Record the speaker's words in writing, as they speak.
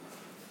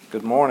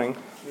Good morning.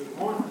 Good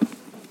morning.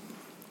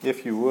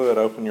 If you would,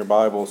 open your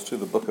Bibles to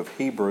the book of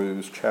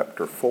Hebrews,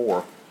 chapter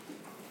 4.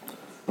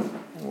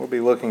 We'll be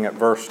looking at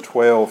verse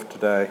 12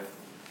 today.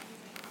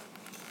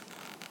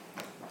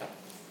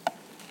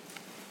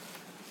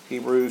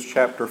 Hebrews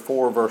chapter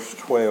 4, verse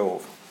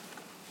 12.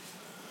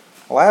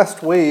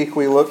 Last week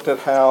we looked at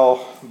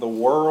how the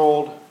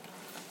world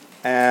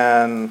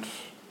and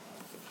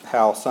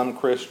how some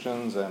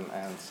Christians and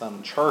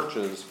some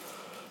churches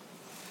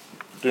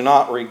do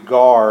not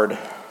regard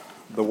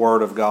the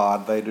Word of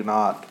God. They do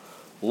not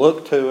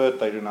look to it.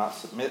 They do not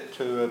submit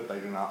to it. They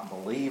do not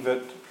believe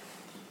it.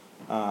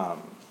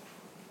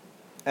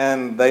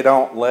 And they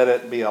don't let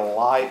it be a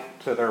light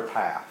to their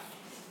path.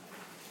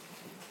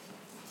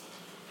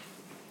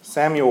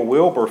 Samuel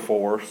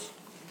Wilberforce,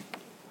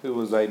 who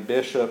was a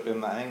bishop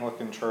in the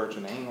Anglican Church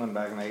in England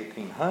back in the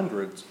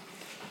 1800s,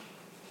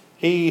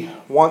 he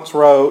once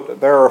wrote,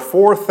 "There are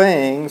 4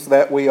 things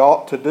that we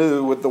ought to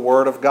do with the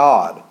Word of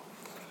God.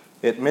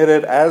 Admit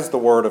it as the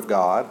Word of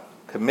God,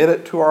 commit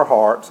it to our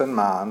hearts and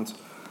minds,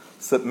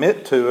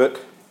 submit to it,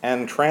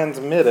 and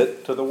transmit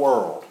it to the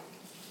world."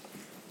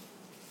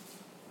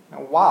 Now,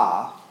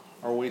 why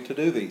are we to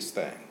do these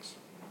things?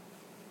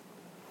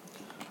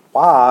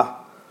 Why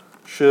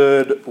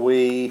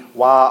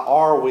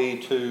are we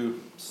to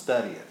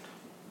study it?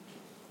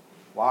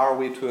 Why are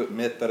we to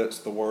admit that it's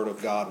the Word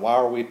of God? Why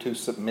are we to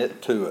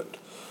submit to it?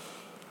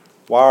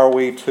 Why are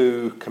we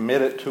to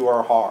commit it to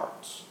our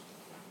hearts?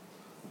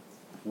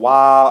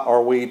 Why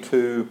are we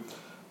to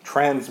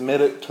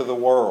transmit it to the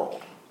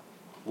world?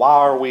 Why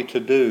are we to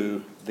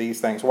do these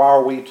things? Why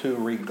are we to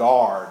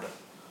regard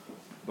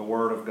the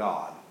Word of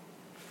God?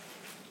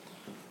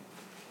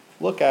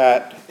 Look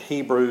at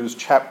Hebrews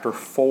chapter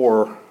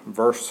 4,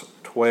 verse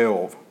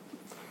 12.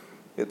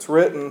 It's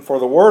written, "For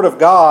the Word of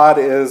God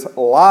is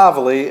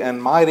lively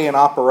and mighty in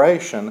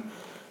operation,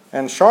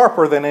 and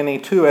sharper than any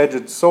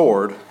two-edged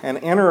sword,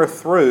 and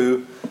entereth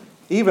through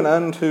even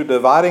unto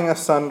dividing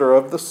asunder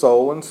of the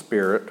soul and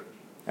spirit,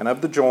 and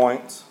of the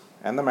joints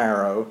and the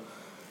marrow,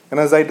 and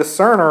is a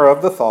discerner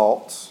of the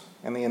thoughts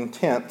and the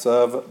intents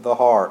of the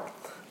heart."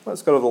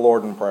 Let's go to the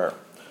Lord in prayer.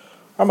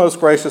 Our most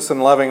gracious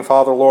and loving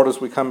Father, Lord,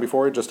 as we come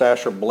before you, just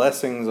ask your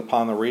blessings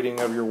upon the reading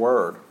of your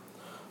word.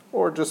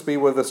 Lord, just be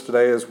with us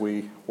today as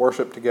we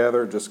worship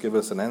together. Just give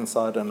us an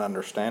insight and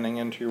understanding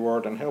into your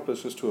word, and help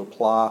us just to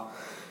apply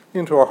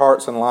into our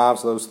hearts and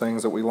lives those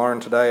things that we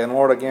learned today. And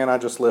Lord, again, I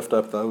just lift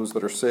up those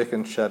that are sick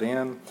and shut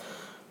in,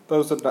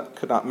 those that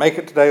could not make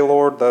it today,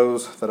 Lord,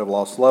 those that have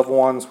lost loved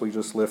ones. We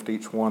just lift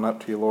each one up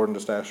to you, Lord, and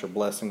just ask your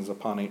blessings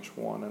upon each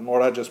one. And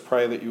Lord, I just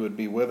pray that you would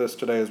be with us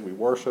today as we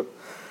worship.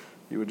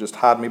 You would just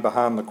hide me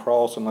behind the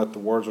cross and let the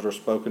words that are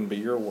spoken be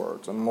your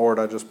words. And Lord,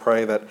 I just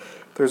pray that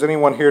if there's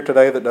anyone here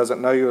today that doesn't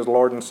know you as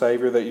Lord and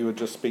Savior, that you would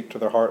just speak to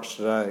their hearts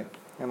today.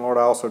 And Lord,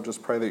 I also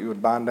just pray that you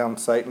would bind down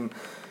Satan.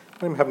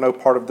 Let him have no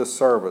part of this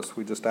service.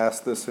 We just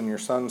ask this in your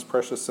Son's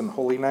precious and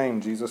holy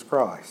name, Jesus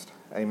Christ.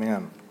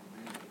 Amen.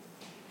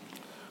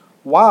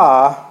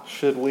 Why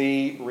should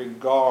we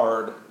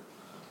regard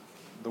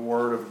the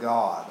Word of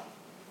God?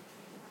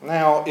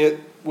 Now, it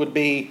would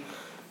be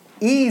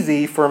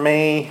easy for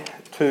me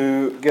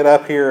to get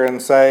up here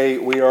and say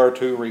we are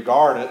to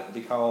regard it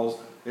because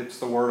it's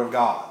the Word of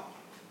God.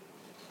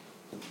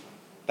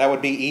 That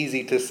would be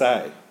easy to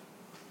say.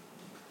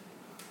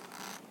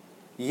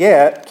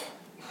 Yet,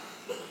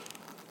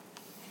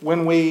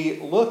 when we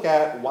look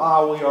at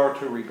why we are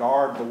to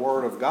regard the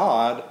Word of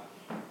God,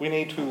 we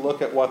need to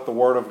look at what the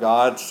Word of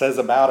God says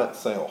about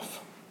itself.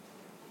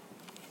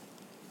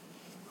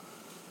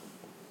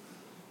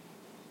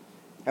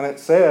 And it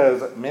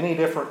says many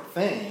different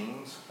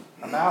things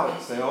about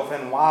itself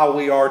and why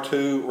we are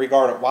to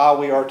regard it, why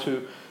we are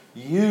to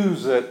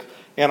use it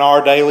in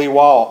our daily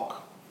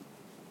walk.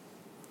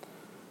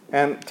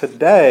 And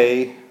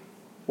today,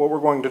 what we're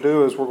going to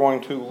do is we're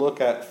going to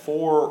look at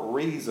 4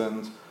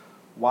 reasons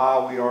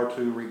why we are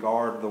to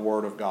regard the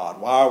Word of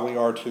God, why we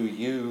are to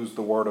use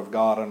the Word of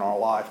God in our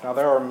life. Now,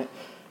 there are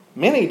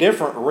many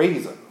different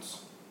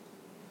reasons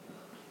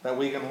that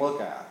we can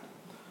look at.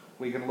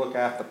 We can look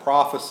at the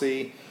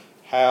prophecy,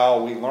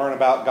 how we learn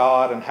about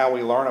God and how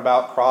we learn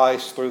about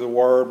Christ through the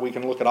Word. We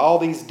can look at all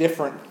these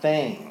different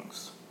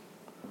things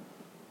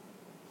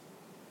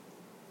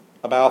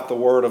about the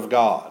Word of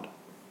God.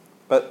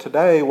 But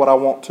today what I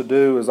want to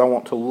do is I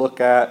want to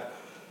look at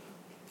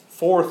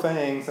 4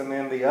 things, and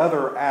then the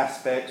other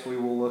aspects we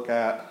will look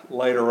at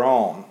later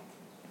on.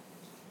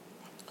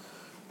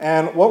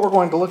 And what we're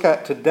going to look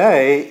at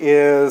today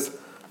is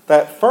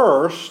that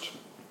first,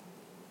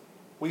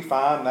 we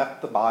find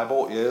that the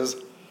Bible is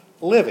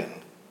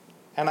living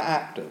and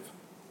active.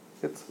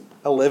 It's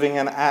a living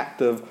and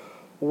active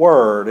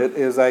word. It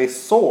is a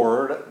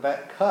sword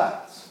that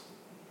cuts.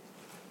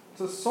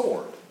 It's a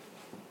sword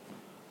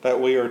that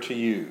we are to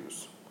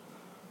use.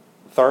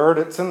 Third,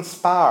 it's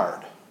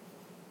inspired.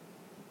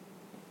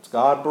 It's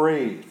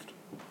God-breathed.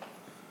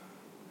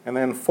 And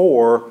then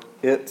 4,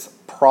 it's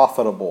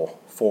profitable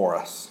for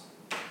us.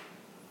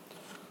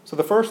 So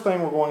the first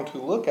thing we're going to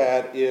look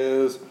at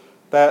is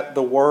that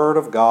the Word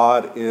of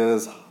God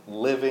is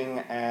living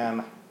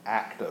and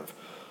active.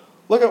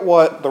 Look at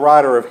what the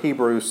writer of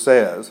Hebrews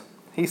says.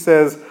 He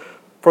says,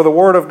 "For the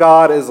word of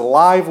God is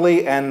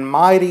lively and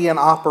mighty in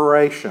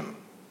operation."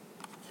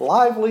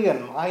 Lively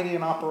and mighty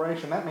in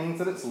operation. That means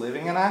that it's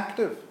living and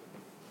active.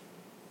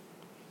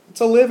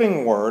 It's a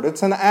living word.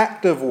 It's an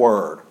active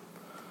word.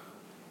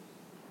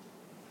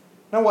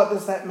 Now, what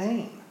does that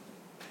mean?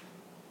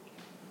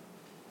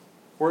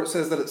 Where it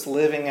says that it's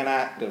living and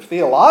active.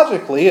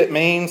 Theologically, it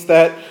means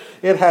that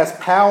it has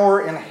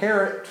power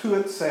inherent to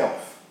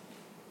itself.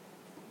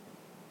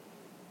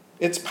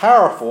 It's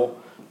powerful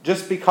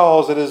just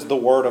because it is the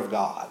Word of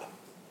God.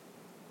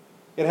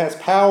 It has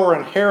power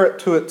inherent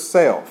to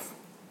itself.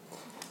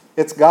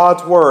 It's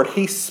God's Word.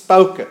 He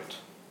spoke it.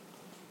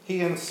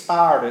 He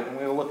inspired it, and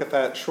we'll look at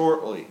that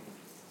shortly.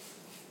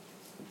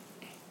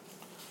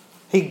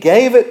 He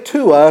gave it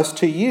to us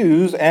to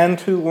use and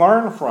to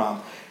learn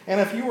from. And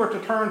if you were to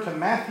turn to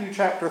Matthew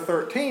chapter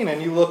 13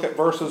 and you look at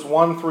verses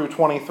 1 through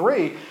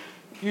 23,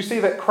 you see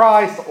that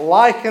Christ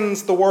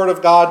likens the Word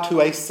of God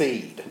to a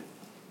seed.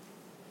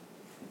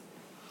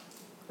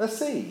 A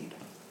seed.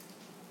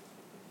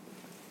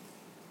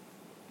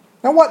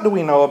 Now, what do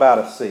we know about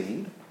a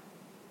seed?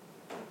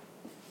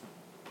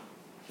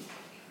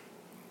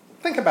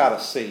 Think about a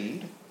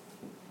seed.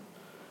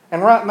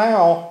 And right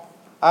now,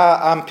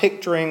 I'm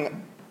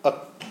picturing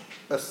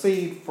a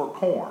seed for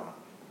corn.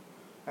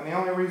 And the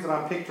only reason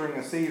I'm picturing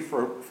a seed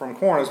from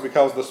corn is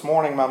because this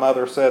morning my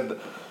mother said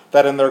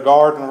that in their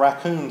garden,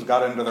 raccoons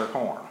got into their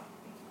corn.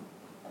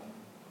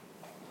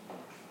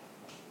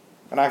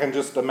 And I can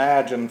just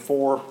imagine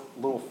 4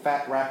 little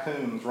fat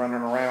raccoons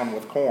running around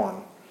with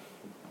corn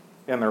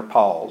in their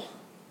paws.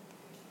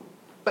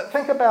 But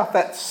think about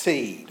that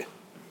seed.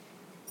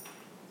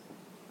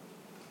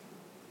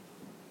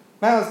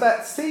 Now, is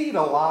that seed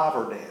alive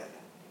or dead?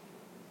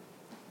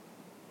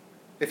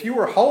 If you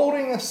were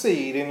holding a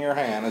seed in your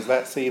hand, is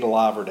that seed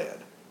alive or dead?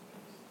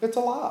 It's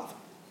alive.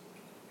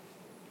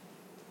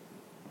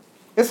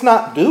 It's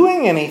not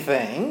doing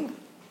anything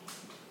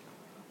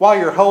while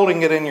you're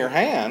holding it in your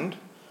hand,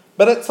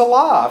 but it's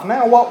alive.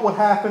 Now, what would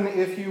happen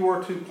if you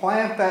were to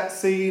plant that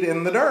seed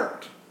in the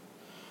dirt?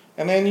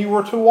 And then you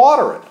were to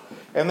water it.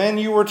 And then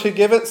you were to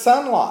give it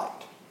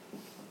sunlight.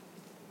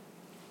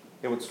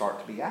 It would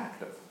start to be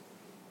active.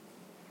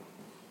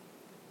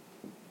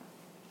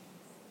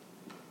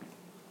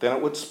 Then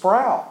it would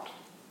sprout.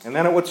 And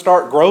then it would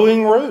start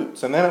growing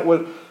roots. And then it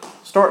would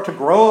start to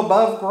grow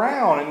above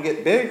ground and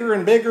get bigger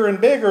and bigger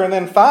and bigger. And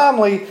then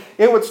finally,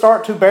 it would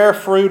start to bear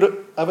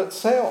fruit of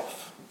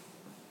itself.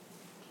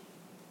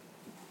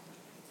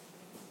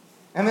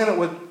 And then it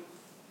would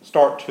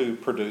start to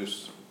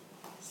produce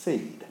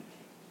seed.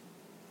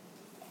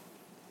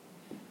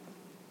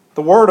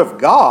 The Word of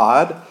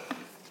God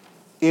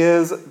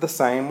is the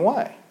same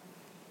way.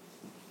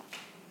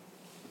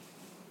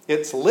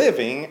 It's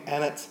living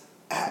and it's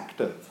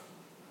active.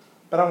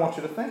 But I want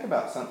you to think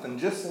about something.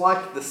 Just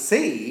like the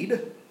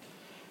seed,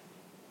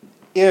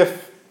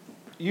 if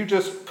you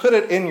just put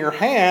it in your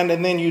hand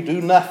and then you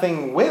do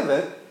nothing with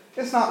it,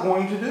 it's not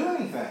going to do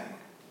anything.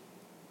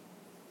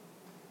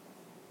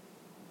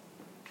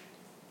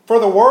 For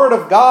the Word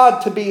of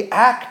God to be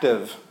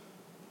active,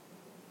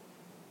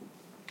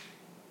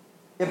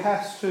 it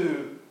has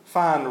to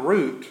find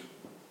root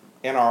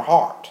in our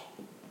heart.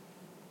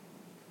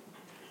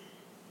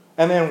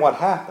 And then what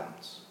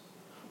happens?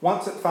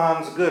 Once it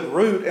finds good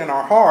root in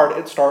our heart,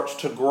 it starts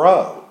to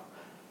grow.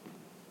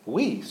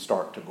 We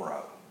start to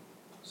grow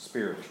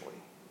spiritually.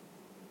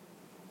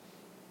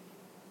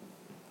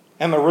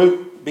 And the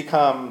root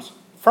becomes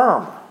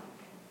firmer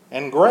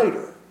and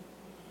greater.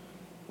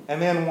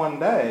 And then one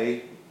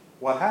day,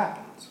 what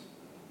happens?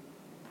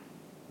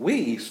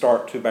 We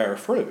start to bear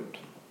fruit.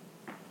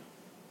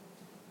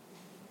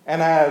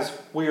 And as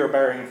we are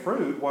bearing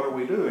fruit, what are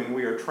we doing?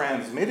 We are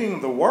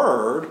transmitting the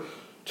Word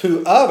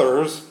to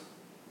others.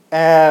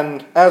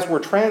 And as we're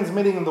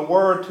transmitting the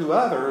Word to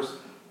others,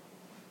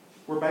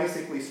 we're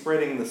basically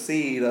spreading the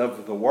seed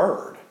of the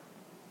Word.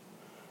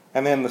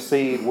 And then the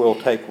seed will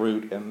take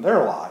root in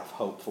their life,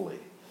 hopefully,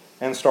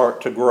 and start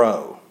to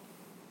grow.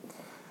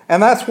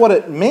 And that's what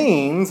it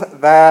means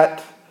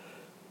that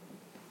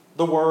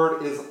the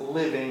Word is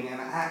living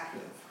and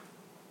active.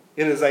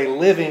 It is a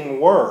living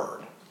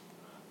Word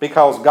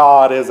because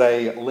God is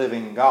a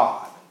living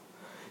God.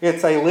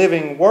 It's a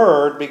living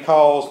Word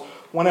because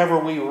whenever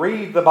we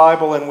read the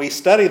Bible and we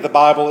study the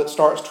Bible, it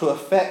starts to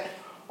affect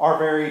our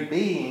very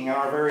being and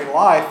our very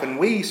life, and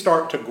we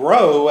start to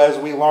grow as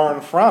we learn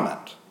from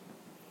it.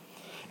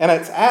 And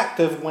it's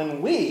active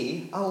when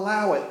we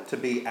allow it to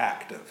be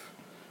active.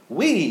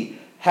 We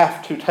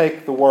have to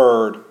take the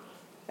Word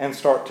and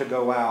start to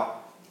go out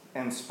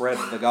and spread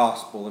the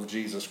gospel of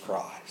Jesus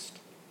Christ.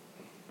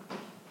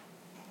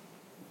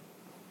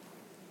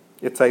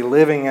 It's a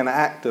living and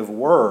active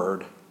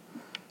Word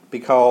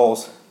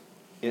because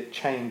it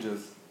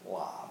changes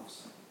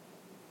lives.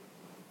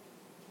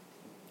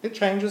 It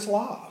changes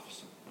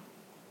lives.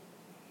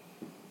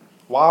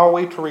 Why are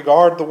we to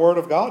regard the Word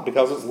of God?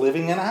 Because it's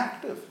living and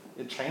active.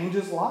 It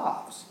changes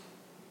lives.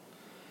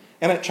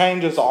 And it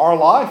changes our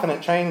life, and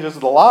it changes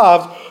the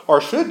lives, or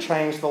should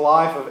change the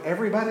life of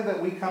everybody that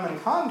we come in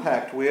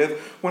contact with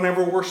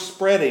whenever we're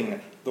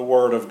spreading the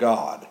Word of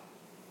God.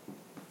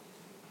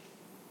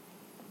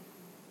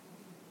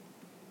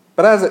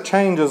 But as it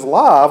changes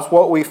lives,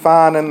 what we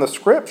find in the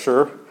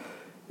Scripture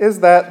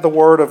is that the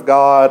Word of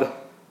God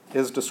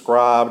is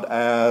described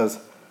as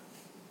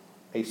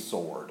a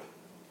sword,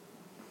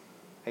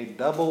 a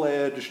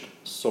double-edged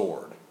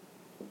sword.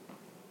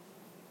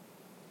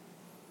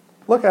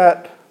 Look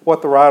at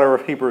what the writer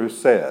of Hebrews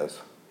says.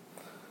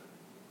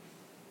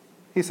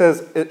 He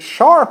says, "It's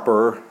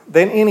sharper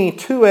than any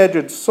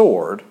two-edged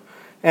sword,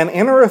 and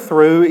entereth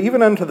through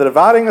even unto the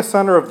dividing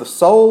asunder of the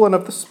soul and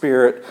of the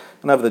spirit,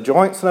 and of the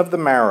joints and of the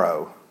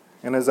marrow,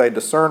 and is a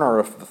discerner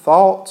of the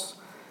thoughts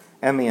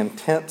and the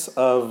intents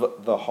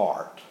of the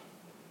heart."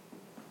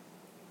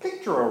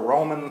 Picture a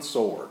Roman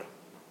sword.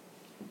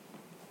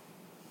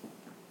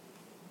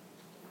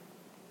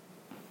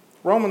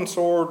 Roman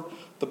sword,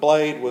 the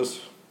blade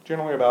was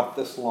generally about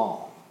this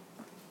long.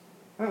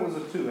 And it was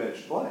a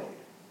two-edged blade.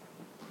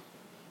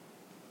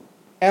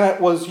 And it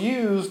was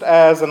used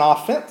as an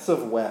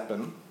offensive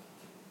weapon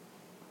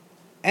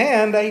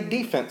and a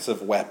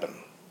defensive weapon.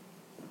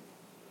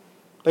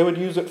 They would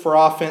use it for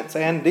offense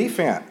and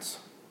defense.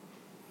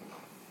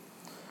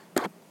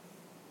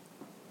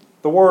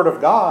 The Word of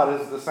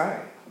God is the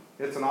same.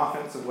 It's an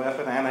offensive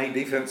weapon and a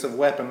defensive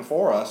weapon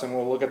for us, and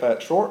we'll look at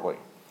that shortly.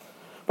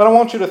 But I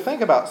want you to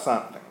think about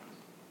something.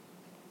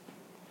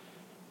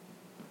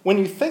 When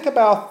you think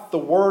about the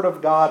Word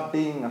of God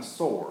being a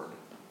sword,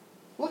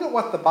 look at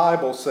what the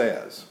Bible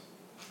says.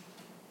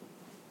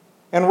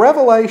 In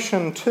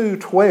Revelation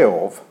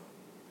 2:12,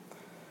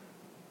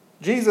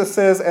 Jesus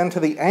says, "And to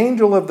the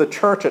angel of the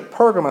church at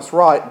Pergamos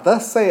write,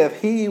 Thus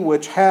saith he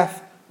which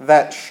hath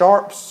that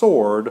sharp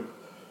sword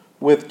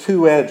with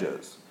two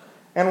edges."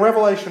 In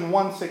Revelation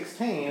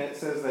 1:16, it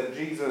says that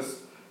Jesus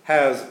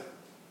has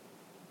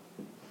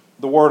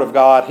the Word of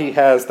God. He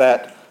has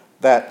that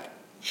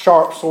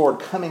sharp sword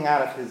coming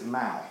out of his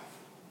mouth.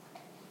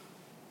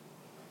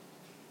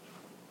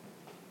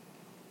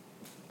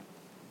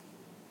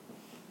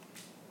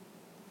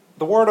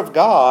 The Word of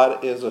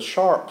God is a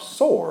sharp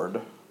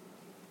sword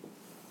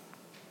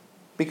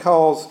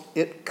because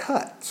it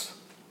cuts.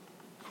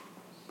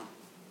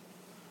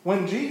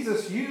 When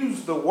Jesus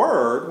used the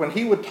Word, when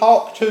he would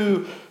talk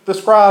to the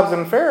scribes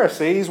and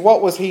Pharisees,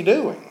 what was he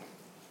doing?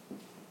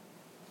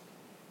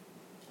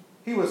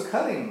 He was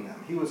cutting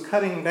them. He was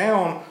cutting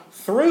down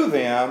through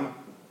them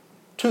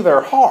to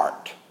their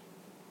heart.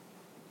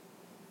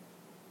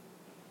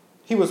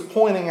 He was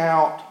pointing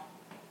out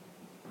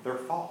their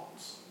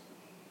faults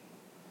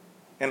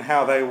and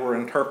how they were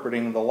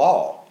interpreting the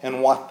law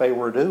and what they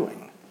were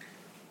doing.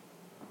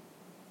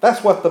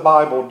 That's what the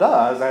Bible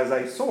does as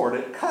a sword.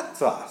 It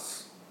cuts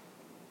us.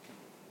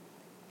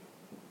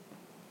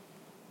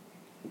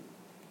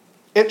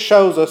 It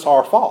shows us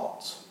our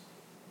faults.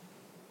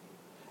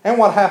 And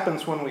what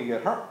happens when we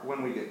get hurt?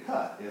 When we get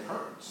cut, it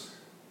hurts.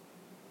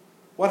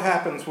 What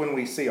happens when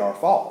we see our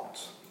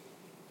faults?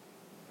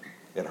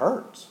 It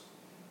hurts.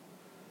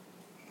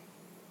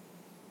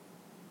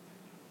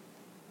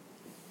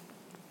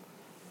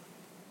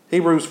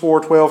 Hebrews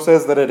 4:12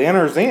 says that it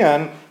enters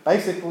in,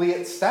 basically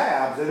it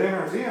stabs, it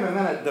enters in, and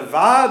then it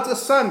divides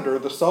asunder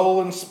the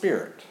soul and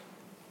spirit.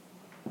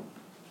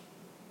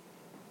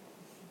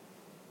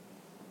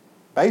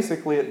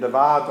 Basically, it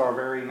divides our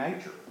very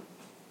nature.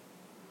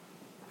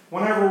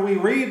 Whenever we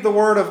read the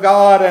Word of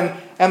God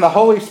and the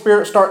Holy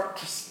Spirit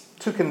starts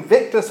to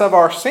convict us of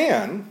our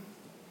sin,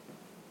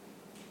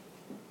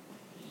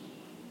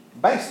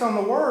 based on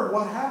the Word,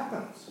 what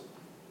happens?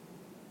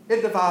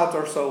 It divides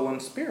our soul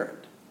and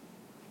spirit.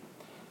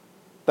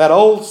 That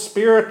old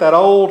spirit, that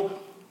old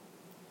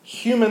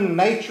human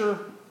nature,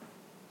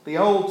 the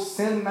old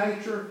sin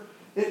nature,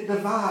 it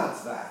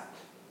divides that.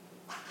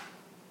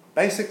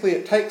 Basically,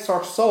 it takes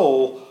our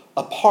soul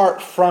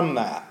apart from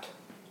that.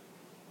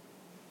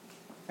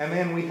 And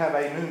then we have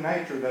a new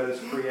nature that is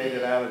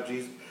created out of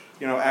Jesus,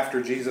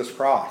 after Jesus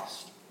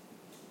Christ.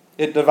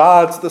 It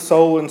divides the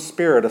soul and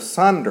spirit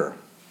asunder.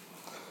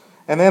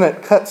 And then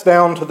it cuts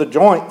down to the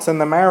joints and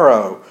the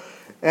marrow.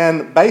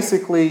 And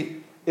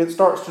basically, it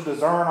starts to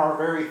discern our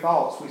very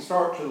thoughts. We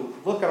start to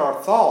look at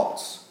our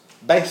thoughts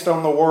based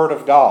on the Word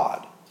of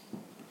God.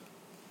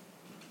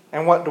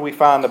 And what do we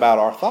find about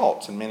our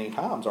thoughts? And many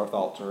times our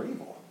thoughts are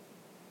evil.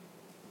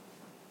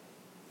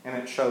 And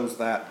it shows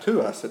that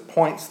to us. It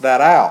points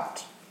that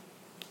out.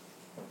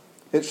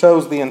 It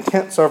shows the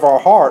intents of our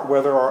heart,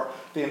 whether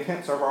the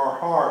intents of our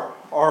heart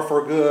are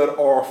for good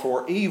or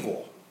for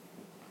evil.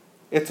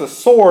 It's a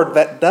sword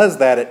that does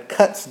that. It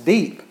cuts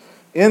deep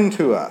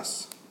into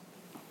us.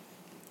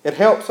 It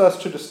helps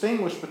us to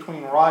distinguish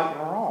between right and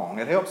wrong.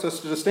 It helps us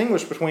to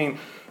distinguish between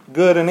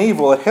good and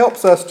evil. It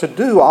helps us to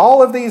do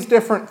all of these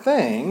different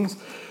things,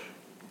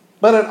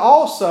 but it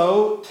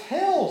also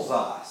tells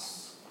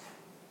us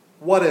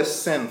what is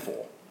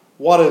sinful,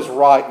 what is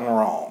right and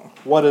wrong,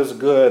 what is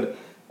good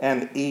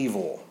and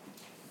evil.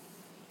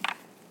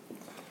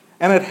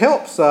 And it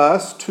helps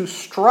us to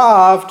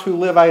strive to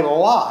live a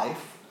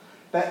life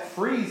that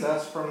frees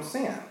us from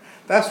sin.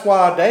 That's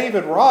why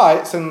David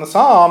writes in the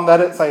Psalm that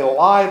it's a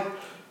light,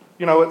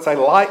 it's a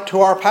light to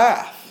our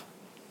path.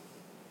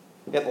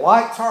 It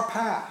lights our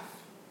path.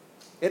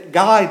 It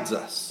guides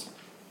us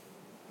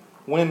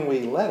when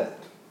we let it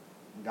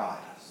guide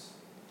us.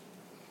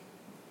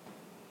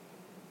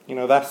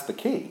 That's the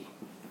key.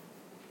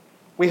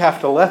 We have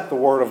to let the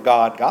Word of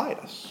God guide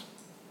us.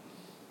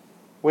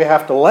 We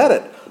have to let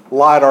it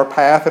light our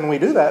path, and we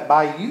do that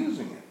by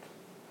using it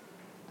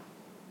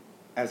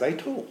as a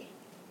tool.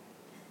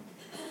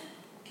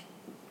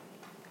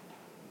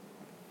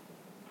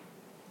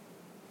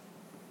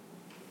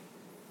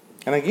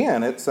 And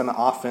again, it's an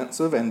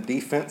offensive and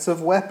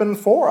defensive weapon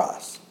for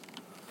us.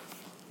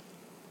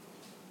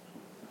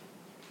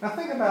 Now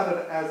think about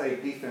it as a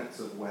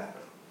defensive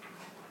weapon.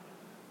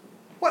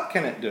 What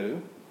can it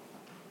do?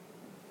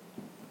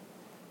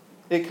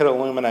 It could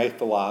illuminate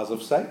the lies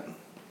of Satan.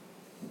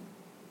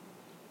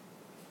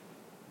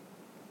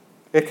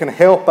 It can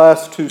help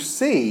us to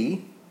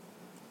see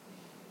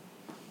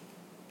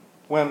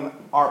when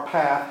our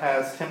path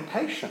has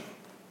temptation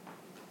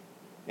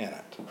in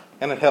it.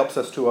 And it helps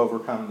us to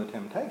overcome the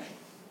temptation.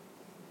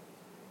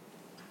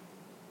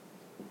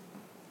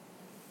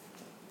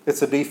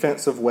 It's a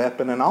defensive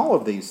weapon in all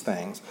of these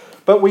things.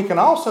 But we can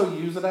also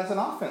use it as an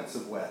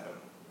offensive weapon.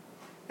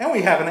 And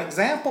we have an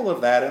example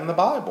of that in the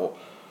Bible.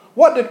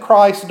 What did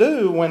Christ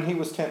do when he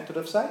was tempted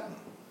of Satan?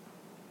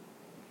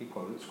 He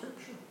quoted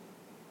Scripture.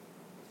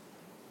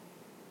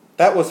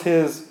 That was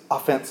his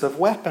offensive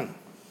weapon.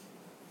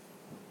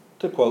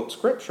 To quote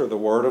Scripture, the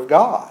Word of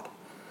God.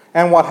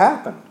 And what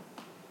happened?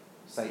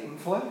 Satan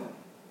fled.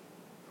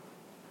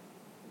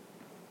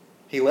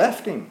 He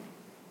left him.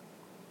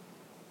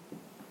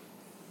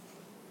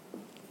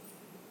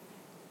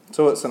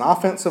 So it's an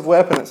offensive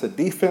weapon, it's a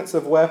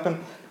defensive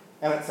weapon,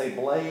 and it's a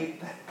blade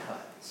that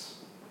cuts.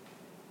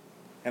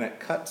 And it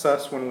cuts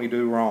us when we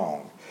do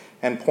wrong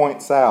and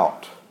points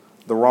out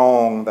the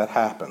wrong that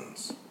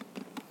happens.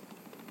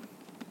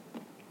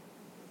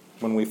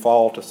 When we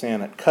fall to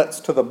sin, it cuts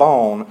to the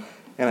bone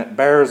and it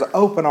bears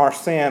open our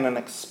sin and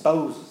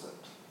exposes it.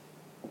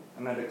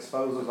 And it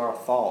exposes our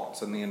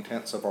thoughts and the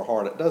intents of our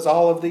heart. It does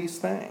all of these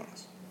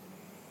things.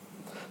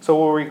 So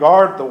we'll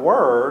regard the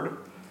Word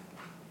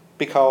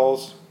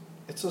because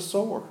it's a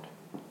sword.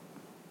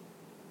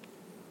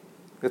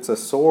 It's a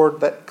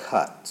sword that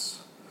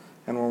cuts.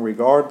 And we'll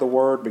regard the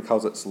Word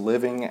because it's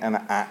living and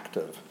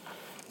active.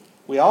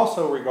 We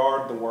also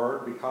regard the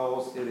Word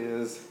because it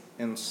is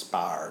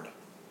inspired.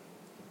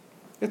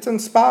 It's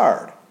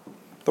inspired.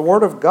 The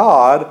Word of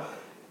God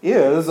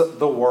is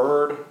the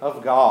Word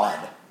of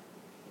God.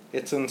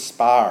 It's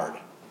inspired.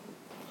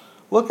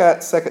 Look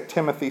at 2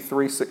 Timothy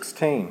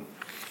 3:16.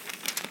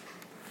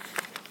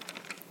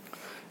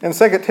 In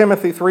 2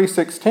 Timothy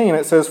 3:16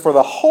 it says, "For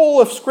the whole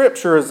of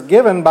Scripture is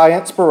given by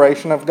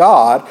inspiration of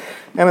God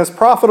and is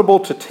profitable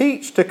to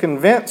teach, to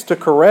convince, to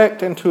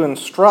correct, and to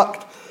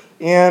instruct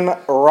in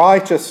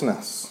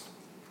righteousness."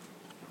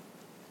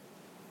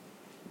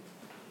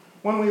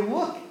 When we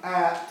look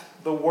at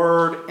the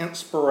word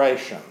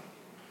inspiration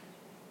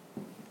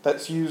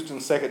that's used in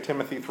 2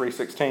 Timothy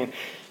 3:16,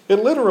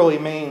 it literally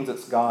means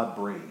it's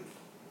God-breathed.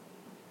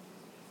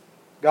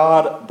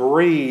 God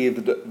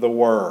breathed the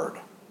Word.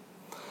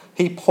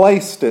 He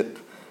placed it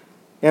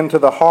into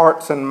the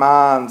hearts and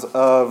minds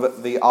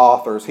of the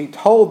authors. He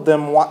told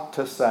them what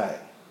to say.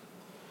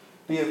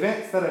 The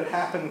events that had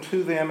happened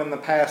to them in the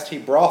past, He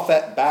brought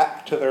that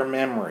back to their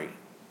memory.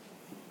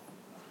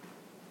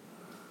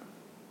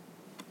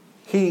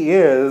 He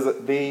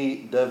is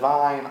the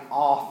divine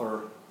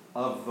author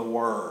of the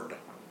Word.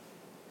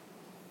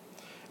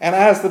 And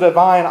as the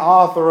divine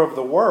author of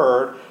the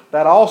Word,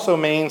 that also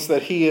means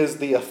that He is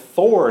the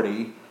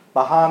authority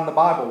behind the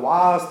Bible.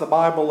 Why is the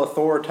Bible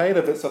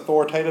authoritative? It's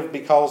authoritative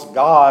because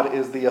God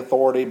is the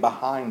authority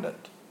behind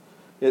it.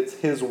 It's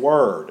His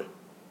Word.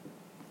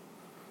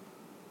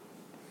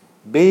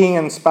 Being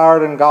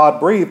inspired and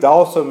God-breathed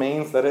also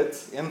means that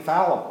it's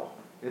infallible.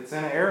 It's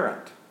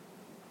inerrant.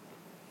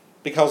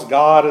 Because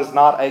God is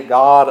not a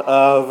God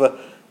of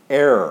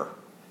error.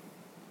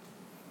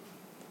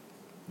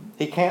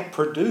 He can't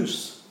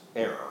produce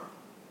error.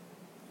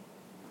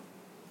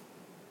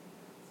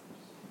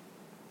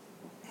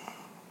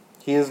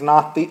 He is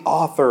not the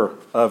author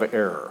of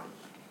error.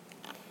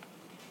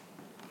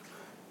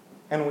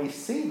 And we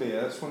see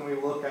this when we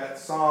look at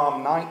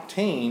Psalm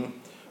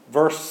 19,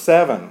 verse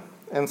 7.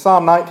 In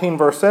Psalm 19,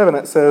 verse 7,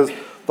 it says,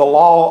 "The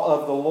law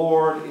of the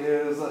Lord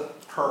is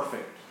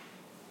perfect."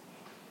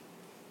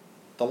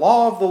 The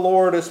law of the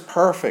Lord is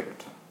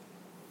perfect.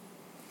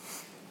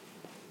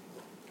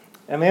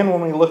 And then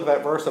when we look at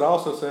that verse, it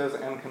also says,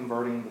 "and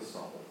converting the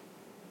soul."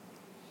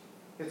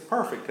 It's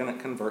perfect and it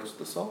converts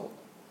the soul.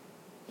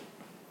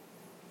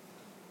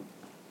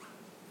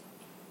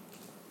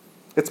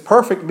 It's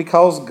perfect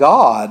because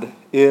God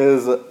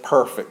is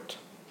perfect.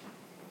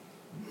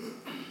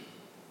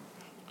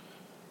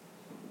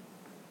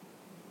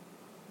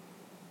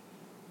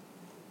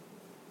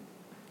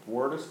 The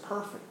Word is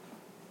perfect.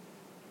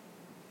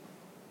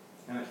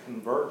 and it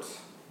converts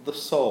the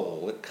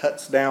soul. It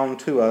cuts down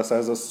to us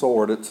as a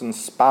sword. It's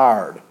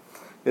inspired.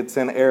 It's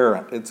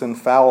inerrant. It's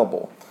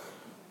infallible.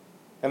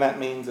 And that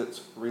means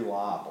it's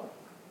reliable.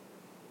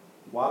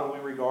 Why do we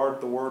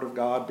regard the Word of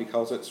God?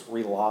 Because it's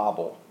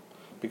reliable.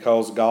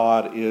 Because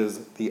God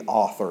is the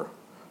author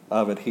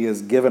of it. He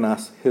has given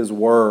us His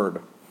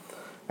Word.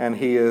 And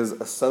He is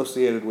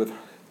associated with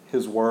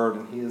His Word,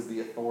 and He is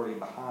the authority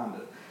behind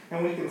it.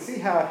 And we can see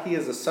how He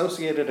is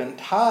associated and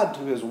tied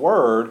to His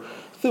Word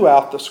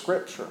throughout the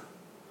Scripture.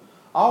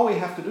 All we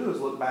have to do is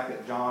look back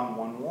at John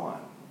 1:1.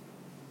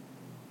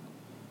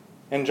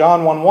 In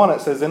John 1:1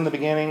 it says, "In the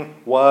beginning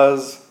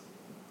was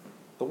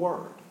the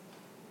Word.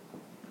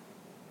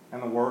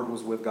 And the Word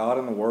was with God,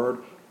 and the Word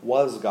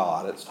was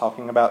God." It's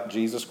talking about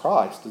Jesus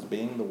Christ as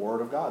being the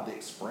Word of God, the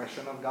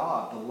expression of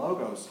God, the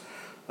Logos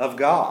of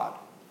God.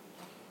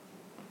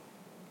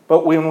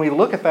 But when we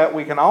look at that,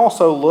 we can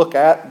also look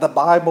at the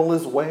Bible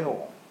as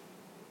well,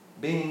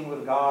 being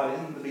with God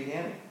in the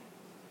beginning.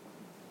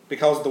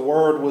 Because the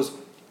Word was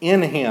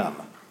in Him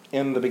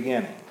in the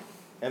beginning.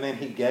 And then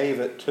He gave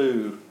it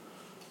to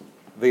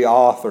the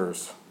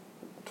authors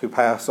to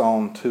pass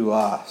on to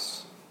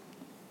us.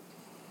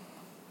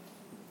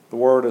 The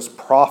Word is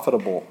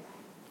profitable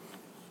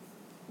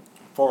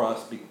for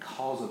us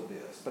because of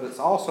this. But it's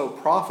also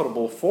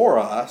profitable for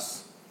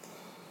us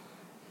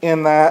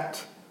in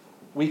that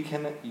we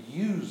can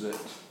use it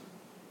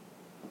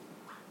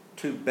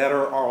to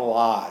better our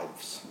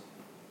lives.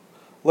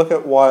 Look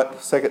at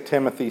what 2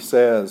 Timothy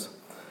says.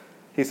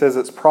 He says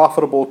it's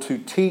profitable to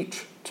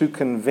teach, to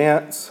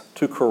convince,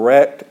 to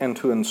correct, and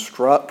to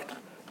instruct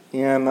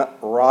in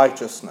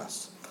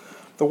righteousness.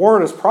 The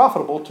Word is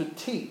profitable to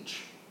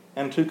teach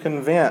and to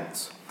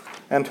convince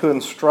and to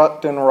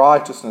instruct in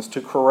righteousness,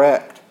 to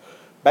correct.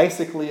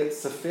 Basically, it's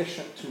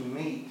sufficient to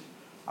meet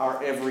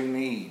our every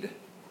need.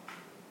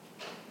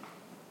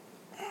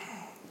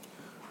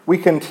 We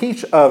can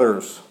teach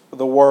others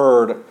the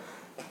Word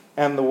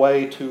and the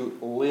way to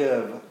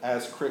live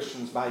as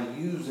Christians by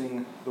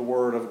using the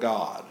Word of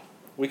God.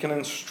 We can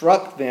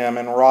instruct them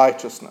in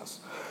righteousness.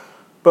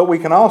 But we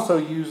can also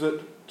use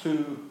it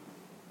to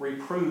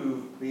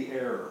reprove the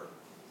error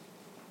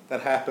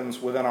that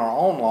happens within our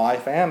own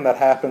life and that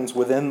happens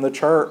within the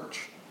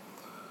church.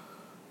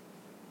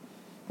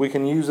 We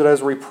can use it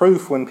as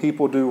reproof when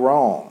people do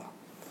wrong.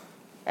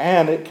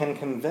 And it can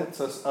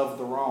convince us of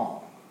the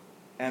wrong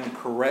and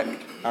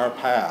correct our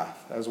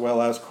path, as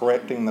well as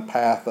correcting the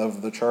path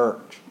of the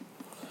church.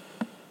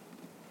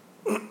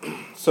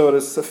 So it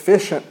is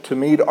sufficient to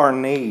meet our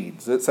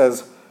needs. It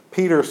says,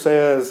 Peter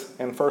says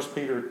in 1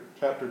 Peter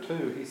chapter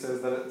 2, he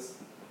says that it's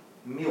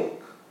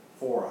milk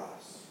for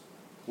us.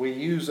 We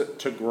use it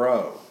to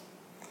grow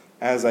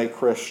as a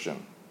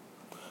Christian.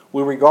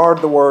 We regard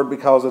the Word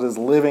because it is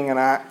living and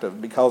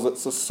active, because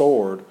it's a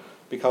sword,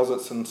 because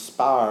it's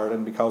inspired,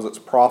 and because it's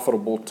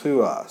profitable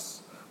to us.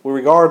 We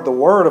regard the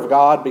Word of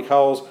God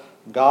because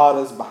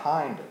God is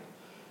behind it.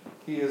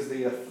 He is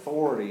the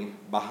authority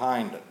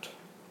behind it.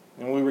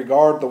 And we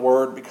regard the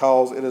Word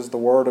because it is the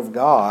Word of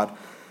God,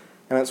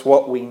 and it's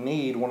what we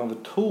need, one of the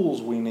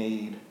tools we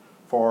need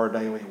for our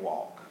daily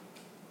walk.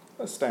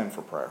 Let's stand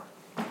for prayer.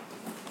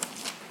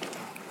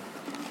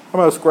 Our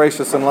most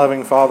gracious and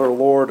loving Father,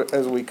 Lord,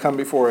 as we come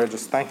before you, I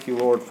just thank you,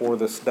 Lord, for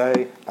this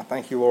day. I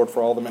thank you, Lord,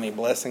 for all the many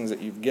blessings that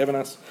you've given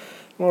us.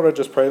 Lord, I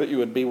just pray that you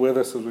would be with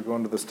us as we go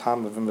into this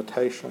time of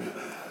invitation.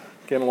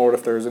 Again, Lord,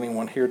 if there is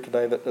anyone here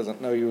today that doesn't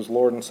know you as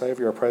Lord and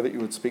Savior, I pray that you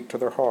would speak to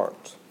their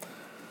hearts.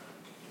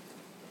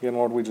 Again,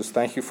 Lord, we just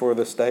thank you for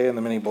this day and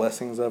the many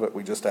blessings of it.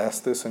 We just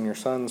ask this in your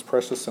Son's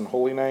precious and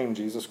holy name,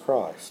 Jesus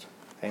Christ.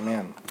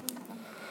 Amen.